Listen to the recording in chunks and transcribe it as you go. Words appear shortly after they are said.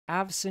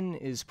Avacyn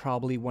is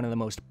probably one of the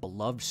most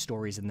beloved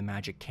stories in the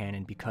magic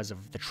canon because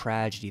of the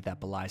tragedy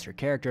that belies her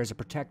character as a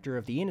protector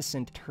of the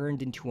innocent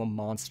turned into a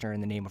monster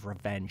in the name of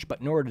revenge.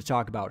 But in order to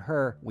talk about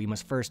her, we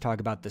must first talk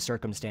about the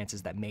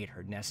circumstances that made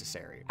her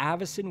necessary.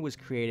 Avacyn was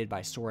created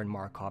by Soren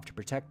Markov to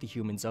protect the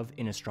humans of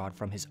Innistrad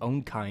from his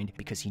own kind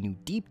because he knew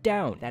deep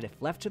down that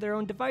if left to their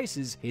own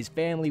devices, his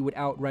family would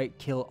outright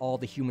kill all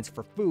the humans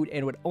for food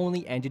and would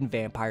only end in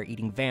vampire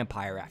eating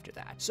vampire after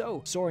that.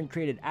 So Soren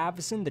created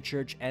Avacyn, the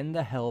church, and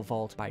the Hell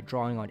Vault by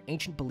drawing on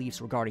ancient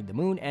beliefs regarding the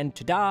moon, and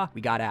ta-da,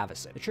 we got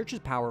Avacyn. The church's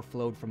power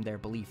flowed from their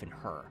belief in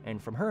her,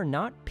 and from her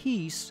not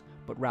peace,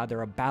 but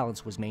rather a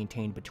balance was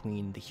maintained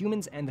between the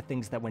humans and the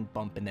things that went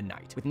bump in the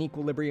night. With an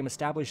equilibrium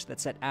established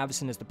that set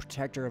Avacyn as the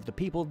protector of the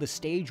people, the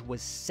stage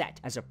was set.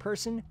 As a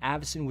person,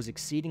 Avacyn was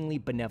exceedingly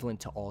benevolent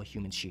to all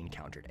humans she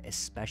encountered,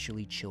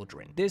 especially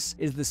children. This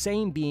is the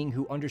same being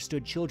who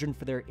understood children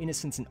for their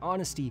innocence and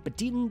honesty, but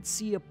didn't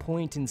see a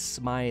point in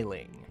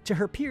smiling. To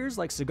her peers,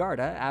 like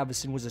Sigarda,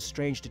 Avacyn was a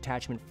strange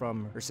detachment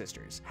from her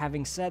sisters.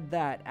 Having said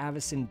that,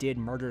 Avacyn did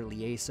murder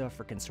Liesa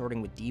for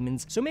consorting with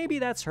demons, so maybe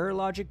that's her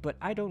logic, but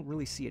I don't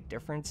really see a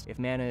difference. If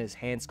mana is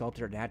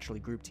hand-sculpted or naturally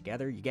grouped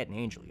together, you get an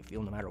angel you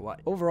feel no matter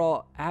what.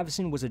 Overall,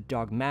 Avacyn was a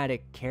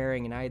dogmatic,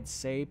 caring, and I'd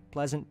say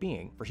pleasant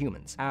being for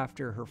humans.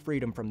 After her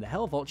freedom from the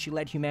Hell Vault, she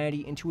led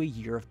humanity into a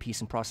year of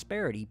peace and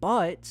prosperity,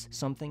 but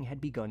something had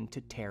begun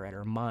to tear at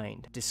her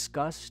mind.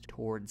 Disgust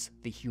towards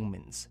the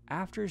humans.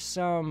 After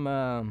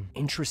some,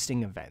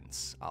 interesting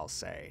events, I'll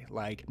say,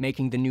 like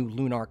making the new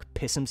Lunarch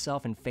piss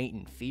himself and faint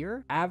in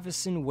fear,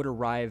 Avacyn would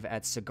arrive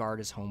at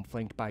Sigarda's home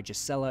flanked by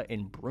Gisela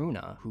and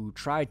Bruna, who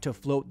tried to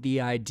float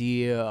the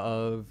idea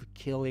of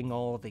killing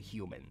all the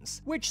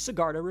humans, which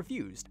Sigarda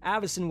refused.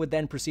 Avacyn would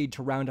then proceed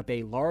to round up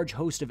a large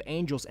host of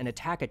angels and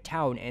attack a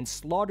town and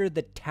slaughter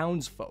the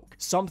townsfolk.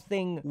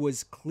 Something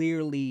was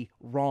clearly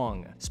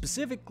wrong.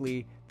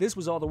 Specifically, this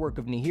was all the work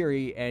of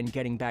Nahiri and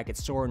getting back at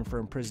Soren for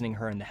imprisoning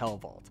her in the Hell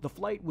Vault. The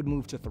flight would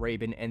move to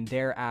Thraben, and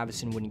there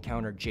Avacyn would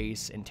encounter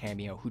Jace and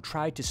Tamio, who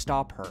tried to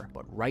stop her,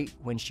 but right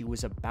when she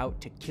was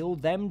about to kill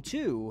them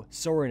too,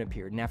 Soren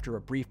appeared, and after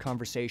a brief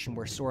conversation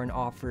where Soren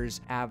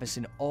offers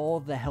Avacyn all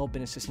the help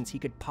and assistance he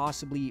could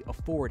possibly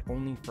afford,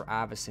 only for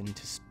Avacyn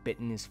to spit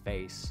in his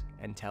face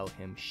and tell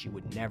him she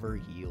would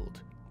never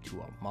yield to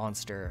a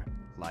monster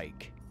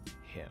like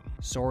him.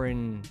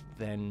 Soren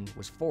then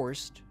was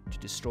forced to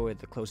destroy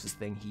the closest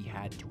thing he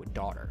had to a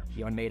daughter.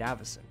 He unmade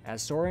Avacyn.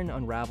 As Soren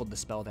unraveled the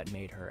spell that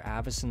made her,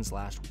 Avacyn's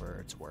last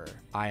words were,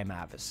 "I am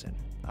Avacyn.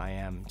 I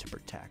am to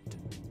protect."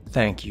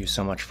 Thank you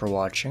so much for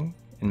watching,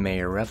 and may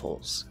your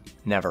revels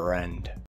never end.